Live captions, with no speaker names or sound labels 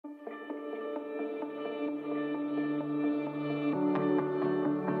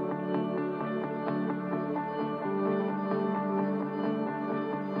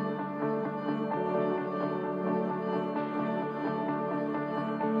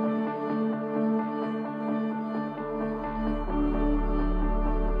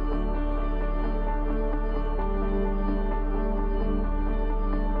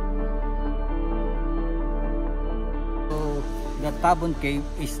Tabon Cave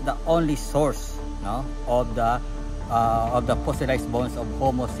is the only source, no, of the fossilized bones of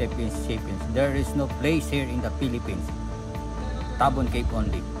Homo sapiens sapiens. There is no place here in the Philippines. Tabon Cave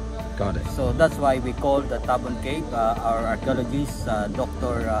only. Got it. So that's why we call the Tabon Cave. Our archaeologist,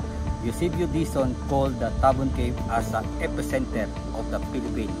 Dr. Eusebio Dizon, called the Tabon Cave as an epicenter of the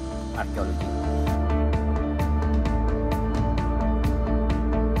Philippine archaeology.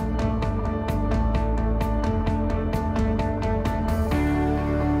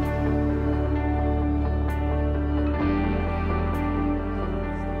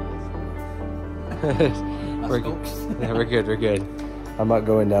 We're good. I'm not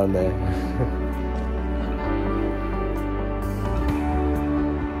going down there.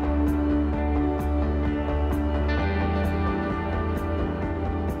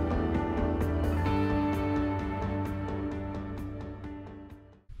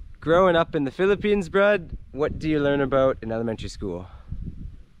 Growing up in the Philippines, Brad, what do you learn about in elementary school?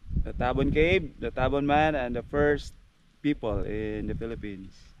 The Tabon Cave, the Tabon Man, and the first people in the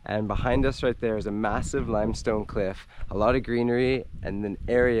Philippines. And behind us right there is a massive limestone cliff, a lot of greenery, and an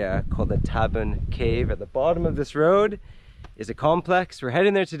area called the Tabon Cave. At the bottom of this road is a complex. We're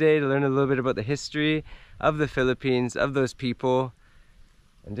heading there today to learn a little bit about the history of the Philippines, of those people,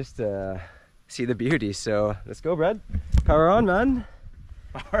 and just to see the beauty. So let's go, Brad. Power on, man.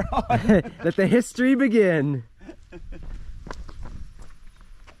 Power on. Let the history begin.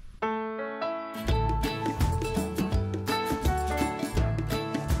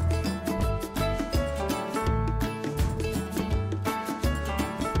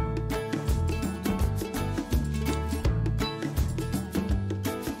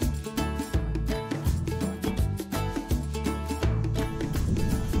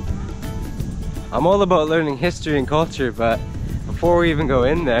 I'm all about learning history and culture, but before we even go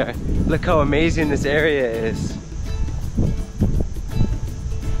in there, look how amazing this area is.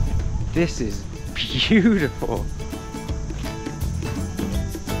 This is beautiful.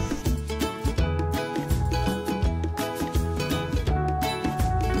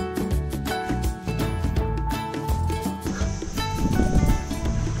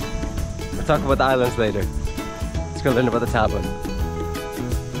 We'll talk about the islands later. Let's go learn about the Tabon.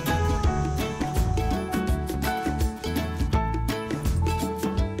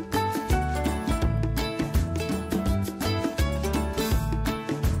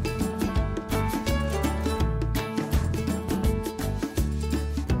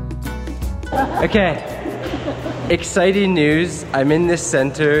 Okay, exciting news. I'm in this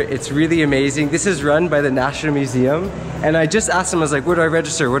center. It's really amazing. This is run by the National Museum. And I just asked them, I was like, where do I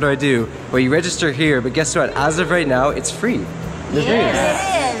register? What do I do? Well, you register here, but guess what? As of right now, it's free.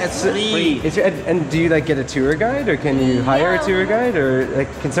 Yes, it's free. And do you like get a tour guide, or can you hire a tour guide, or like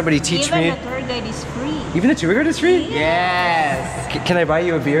can somebody teach me? Even the tour guide is free. Even the tour guide is free? Yes. Can I buy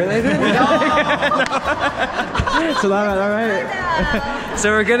you a beer later? No. Salamat, all right. So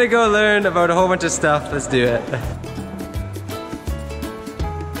we're gonna go learn about a whole bunch of stuff. Let's do it.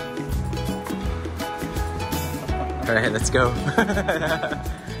 All right, let's go.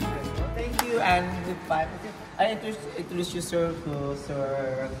 Thank you, and goodbye. I introduce you, sir, to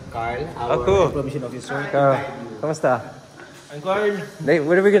Sir Carl, our information officer. Carl, kamusta? And Carl,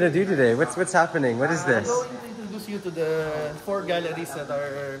 What are we gonna do today? What's happening? What is this? I'm going to introduce you to the 4 galleries that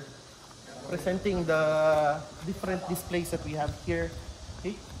are presenting the different displays that we have here.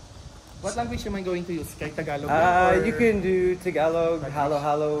 Okay. What language am I going to use? Kahit Tagalog? You can do Tagalog, halo,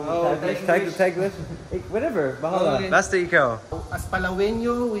 Taglish, whatever. Bahala. Okay. Basta ikaw. As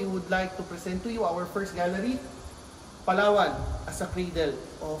Palawenyo, we would like to present to you our first gallery, Palawan as a cradle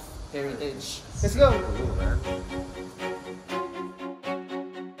of heritage. Let's go!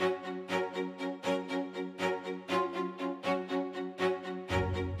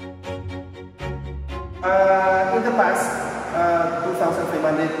 In the past,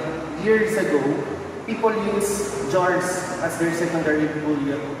 2,500 years ago, people used jars as their secondary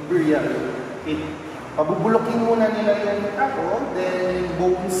burial. Okay. Pabubulokin muna nila yung tao, then yung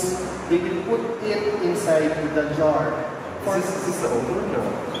bones, they will put it inside the jar. Is this the older one? No.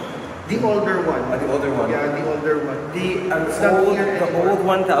 The older one. The older one. Yeah, the older one. The old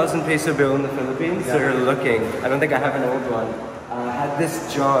 1,000 peso bill in the Philippines, they're looking. I don't think I have an old one. Had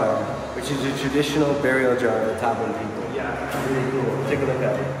this jar, which is a traditional burial jar of the Tabon people. Yeah. Really cool. Take a look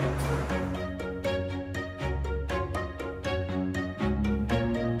at it.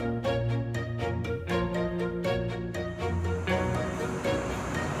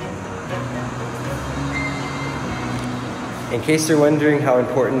 In case you're wondering how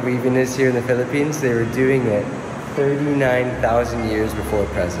important weaving is here in the Philippines, they were doing it 39,000 years before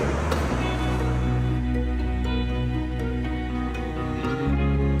present.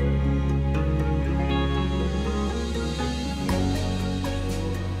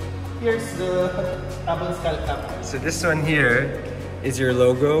 Here's the Tabon skull cap. So this one here is your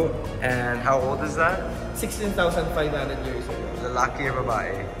logo, and how old is that? 16,500 years ago. Lalaki or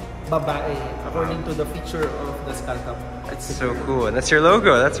babae? Babae, according to the feature of the skull cap. That's so cool, and that's your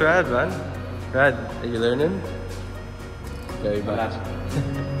logo. That's rad, man. Rad. Are you learning? Very much.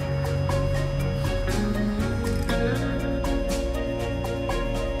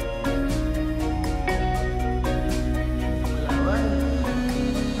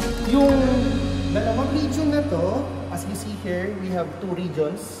 Yung dalawang region na to, as you see here, we have two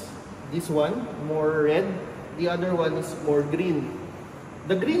regions. This one, more red. The other one is more green.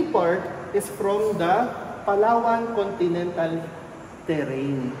 The green part is from the Palawan Continental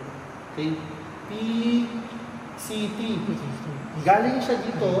Terrane. Okay? PCT. Galing siya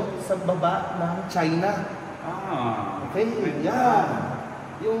dito sa baba ng China. Okay? Yeah.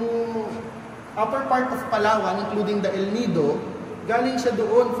 Yung upper part of Palawan, including the El Nido, galing siya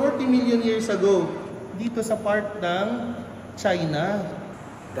doon 40 million years ago. Dito sa part ng China.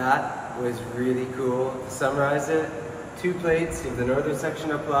 That was really cool. To summarize it, two plates. You have the northern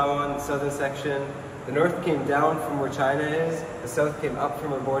section of Palawan, the southern section. The north came down from where China is, the south came up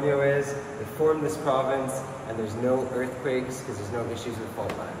from where Borneo is. They formed this province, and there's no earthquakes because there's no issues with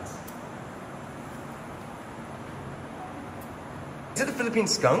fault lines. Is it a Philippine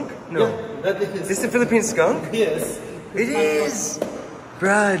skunk? No. Yeah, that is. Is this a Philippine skunk? Yes. It is!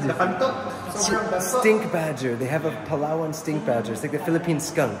 Brad! Nakanto. It's Sobrang a baso. stink badger. They have a Palawan stink badger. It's like the Philippine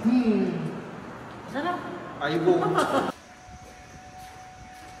skunk. Ayun.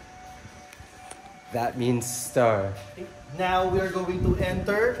 That means star. Now we are going to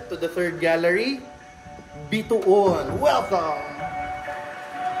enter to the third gallery. Lipuun. Welcome!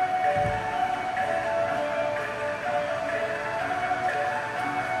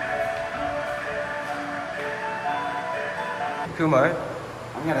 Kumar?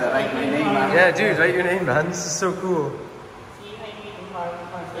 I'm gonna write my name, man. Yeah, dude, write your name, man. This is so cool.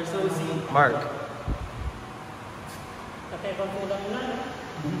 Mark.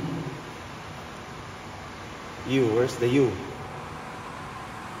 U, where's the U?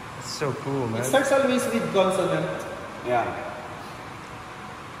 It's so cool, It man. starts always with consonant. Yeah.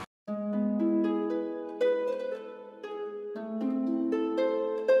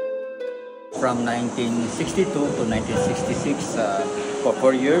 From 1962 to 1966, for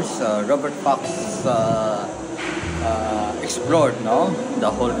 4 years, Robert Fox explored the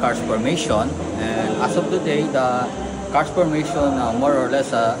whole karst formation, and as of today, the karst formation more or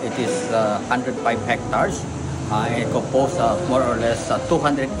less it is 105 hectares, and composed of more or less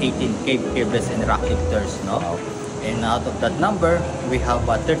 218 caves and rock lifters. And out of that number, we have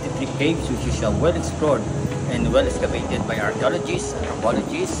 33 caves which is well explored and well excavated by archaeologists,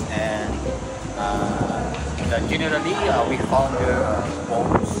 anthropologists, and generally we found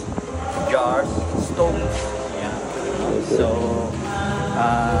bones, jars, stones. Yeah. So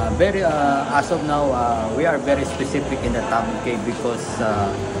very as of now, we are very specific in the Tabon cave because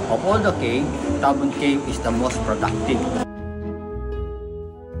of all the cave, Tabon cave is the most productive.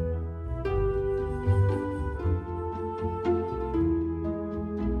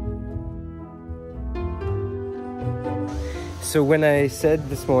 So when I said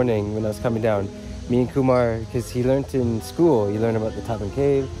this morning, when I was coming down, me and Kumar, because he learned in school, you learn about the Tabon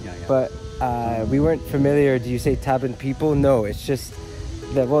cave, but we weren't familiar. Do you say Tabon people? No, it's just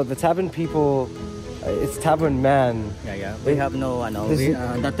that, well, the Tabon people, it's Tabon man. Yeah. We have no,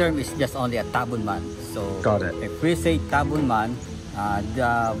 the term is just only a Tabon man. So Got it. if we say Tabon man, if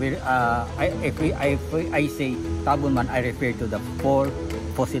I say Tabon man, I refer to the 4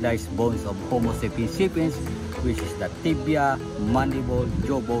 fossilized bones of Homo sapiens sapiens, which is the tibia, mandible,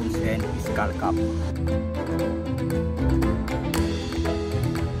 jaw bones, and skull cap.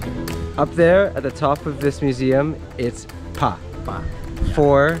 Up there at the top of this museum, it's Pa. Pa.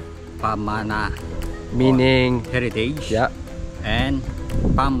 For Pamana, meaning heritage. yeah, And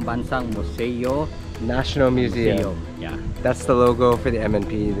Pambansang Museo National Museum. Yeah. That's the logo for the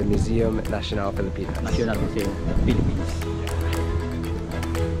MNP, the Museum Nacional Filipinas. National Museum of the Philippines.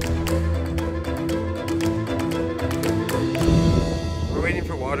 We're waiting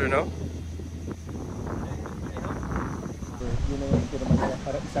for water, no?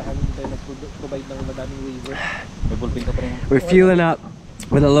 We're fueling up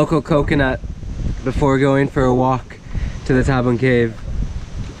with a local coconut before going for a walk to the Tabon cave.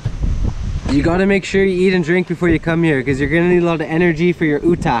 You gotta make sure you eat and drink before you come here because you're gonna need a lot of energy for your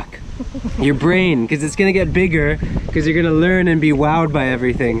utak, your brain, because it's gonna get bigger because you're gonna learn and be wowed by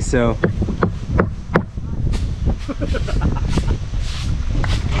everything, so.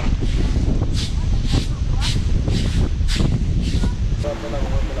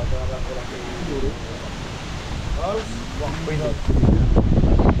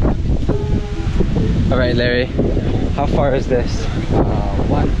 All right, Larry, how far is this?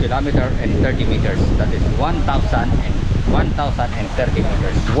 1 kilometer and 30 meters. That is 1,030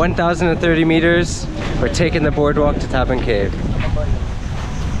 meters. 1,030 meters. We're taking the boardwalk to Tabon Cave.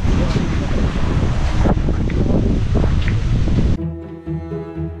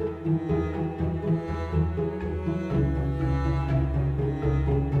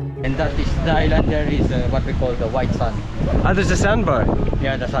 And that is the island there is what we call the white sand. Ah, there's a sandbar.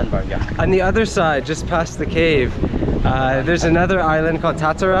 Yeah, the sandbar, yeah. On the other side, just past the cave, there's another island called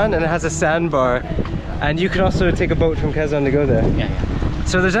Tataran, and it has a sandbar. And you can also take a boat from Quezon to go there. Yeah, yeah.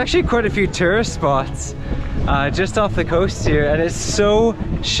 So there's actually quite a few tourist spots just off the coast here, and it's so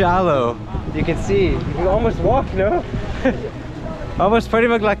shallow. You can see, you can almost walk, no? Almost pwede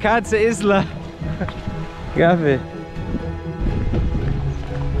maglakad sa isla. Grabe.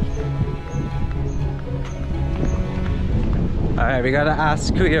 Alright, we gotta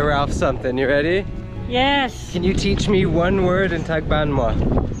ask Kuya Ralph something. You ready? Yes, Can you teach me one word in Tagbanmo?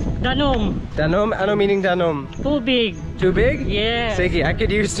 danom, Danom? Ano meaning danom? tubig. Too big? Yes. Sige, I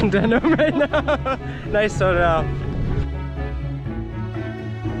could use some danom right now. Nice one, Ralph.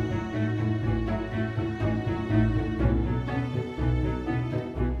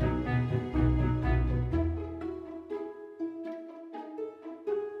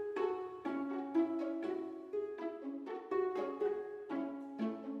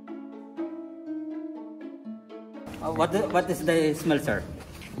 What is the smell, sir?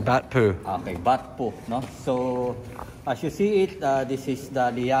 Bat poo. Okay, bat poo, no? So, as you see it, this is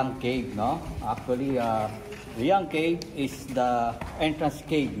the Liang Cave, no? Actually, Liang Cave is the entrance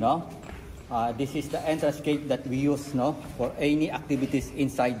cave, no? This is the entrance cave that we use, no? For any activities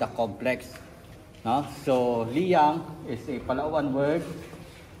inside the complex, no? So, Liang is a Palawan word,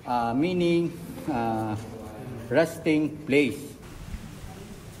 meaning resting place.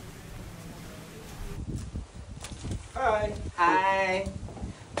 Alright. Hi.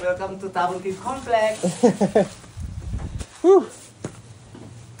 Welcome to Tabon Cave Complex. Whew.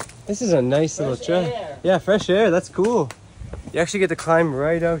 This is a nice little trail. air. Yeah, fresh air. That's cool. You actually get to climb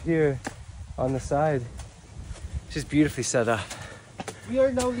right out here on the side. It's just beautifully set up. We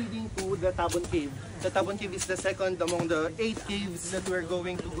are now leading to the Tabon Cave. The Tabon Cave is the second among the 8 caves that we're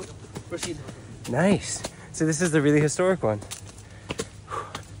going to proceed. Nice. So this is the really historic one.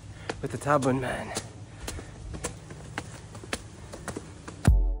 With the Tabon man.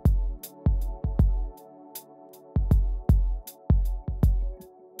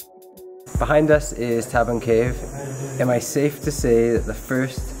 Behind us is Tabon Cave. Am I safe to say that the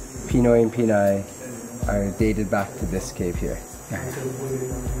first Pinoy and Pinay are dated back to this cave here?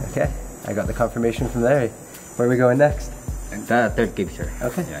 Okay, I got the confirmation from Larry. Where are we going next? And the third cave, sir.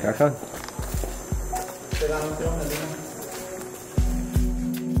 Okay, Yeah, rock on.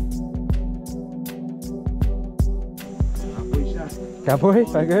 Cowboy,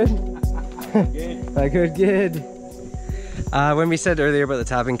 am I good? Am I good? Good. When we said earlier about the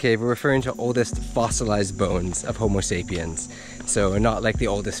Tabon Cave, we're referring to oldest fossilized bones of Homo sapiens. So not like the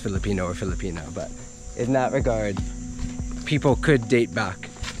oldest Filipino or Filipino, but in that regard, people could date back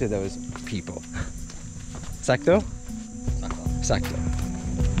to those people. Sakto? Sakto.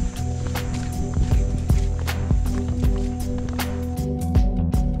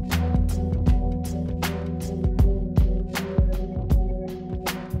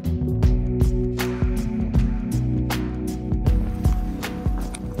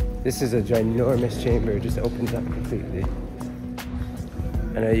 This is a ginormous chamber, it just opens up completely.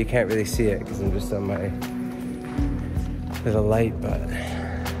 I know you can't really see it because I'm just on my little light, but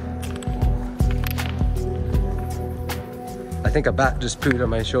I think a bat just pooed on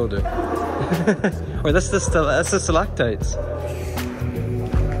my shoulder. Or that's the stalactites.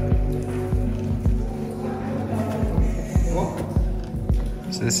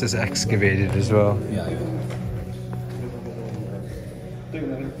 So this is excavated as well. Yeah, yeah.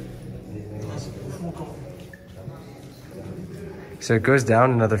 So it goes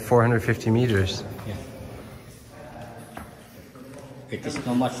down another 450 meters. Yeah. It is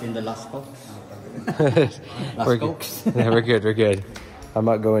not much in the Lasco. We're good. Yeah, we're good, we're good. I'm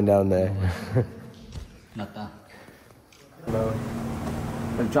not going down there. Not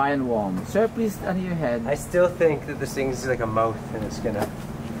A giant worm. Sir, please under your head. I still think that this thing's like a mouth and it's gonna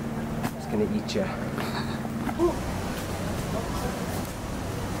eat you.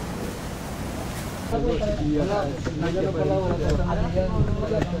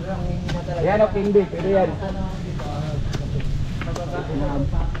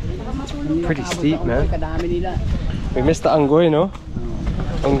 Pretty steep, man. We missed the unggoy, no?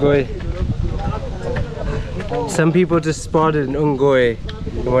 Unggoy. Some people just spotted an unggoy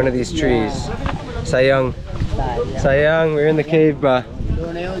in one of these trees. Sayang. Sayang, we're in the cave, ba?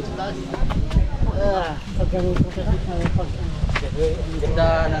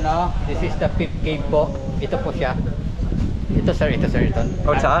 This is the fifth cave po. Ito po siya. Ito sir, ito.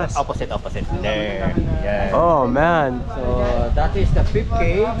 Oh, taas? Opposite. There. Yeah. Oh man. So that is the fifth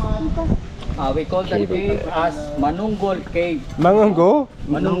cave. We call that cave as Manunggol Cave. Manunggo?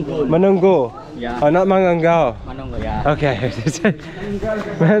 Manunggol. Manunggo. Yeah. Oh, not Mangangao. Manunggol, yeah. Okay.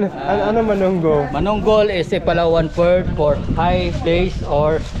 Ano Manunggo? Manunggol is a Palawan word for high place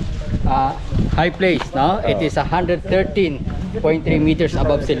or high place. No, it is 113.3 meters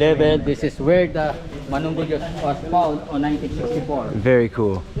above sea level. This is where the Manunggol was found on 1964. Very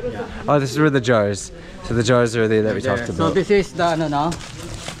cool. Yeah. Oh, this is where the jars. So the jars are there that we talked about. So this is the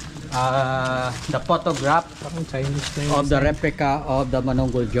the photograph of the replica of the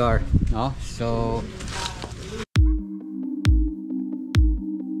Manunggol jar. No, so.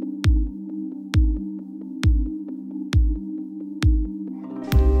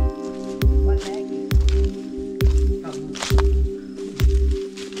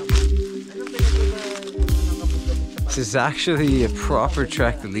 This is actually a proper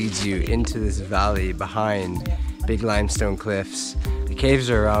trek that leads you into this valley behind big limestone cliffs. The caves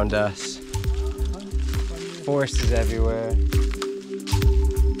are around us. Forest is everywhere.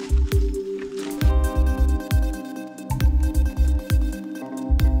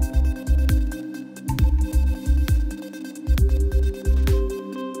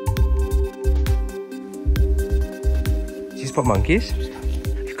 Did you spot monkeys?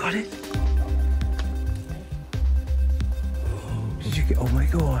 You got it? Did you get? Oh my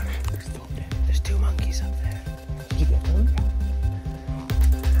gosh! There's two monkeys up there. Did you get them?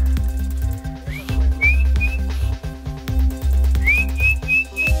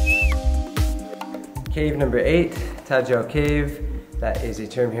 Cave number 8, Tajau Cave. That is a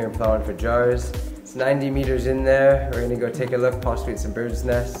term here in Palawan for jars. It's 90 meters in there. We're gonna go take a look, possibly at some birds'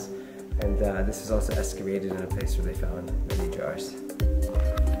 nests. And this is also excavated in a place where they found many jars.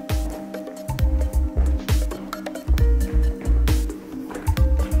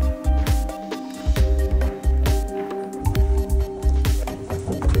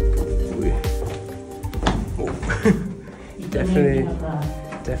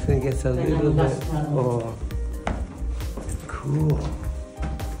 Definitely gets a little bit, oh, cool.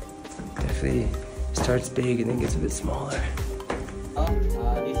 Definitely starts big and then gets a bit smaller.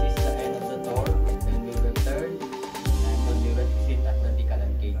 This is the end of the tour. Then we will turn and then we will sit at the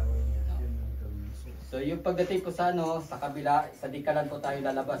Dikalan Cave. So yung pagdating ko sa sa kabila, sa Dikalan po tayo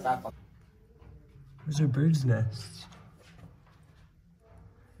lalabas ha. Those are birds' nests.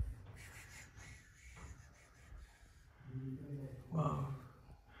 Wow.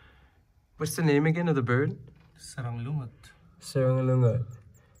 What's the name again of the bird? Saranglungot. Saranglungot.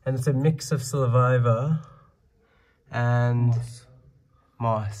 And it's a mix of Salviva and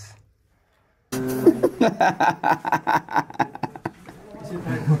moss. It's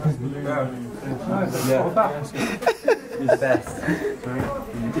best.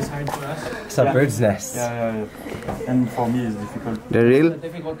 It's hard for us. It's a bird's nest. Yeah. And for me, it's difficult. They're real? Do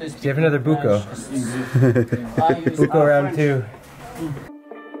you have another buko? Buko round 2.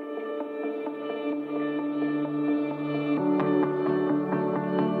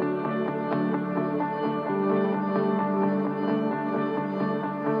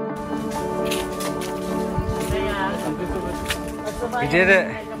 We did it!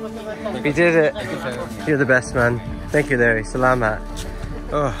 We did it! You're the best, man. Thank you, Larry. Salamat.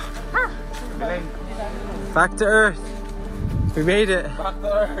 Oh. Back to Earth! We made it! Back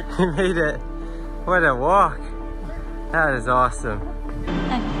to Earth! We made it! What a walk! That is awesome.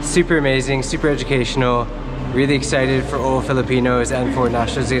 Super amazing, super educational. Really excited for all Filipinos and foreign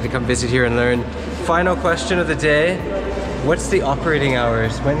nationals to come visit here and learn. Final question of the day. What's the operating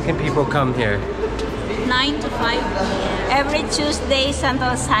hours? When can people come here? 9 to 5 every Tuesdays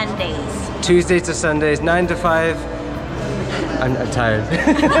until Sundays. Tuesdays to Sundays, 9 to 5. I'm tired.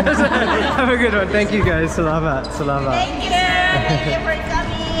 Have a good one. Thank you guys. Salamat. Salamat. Thank you for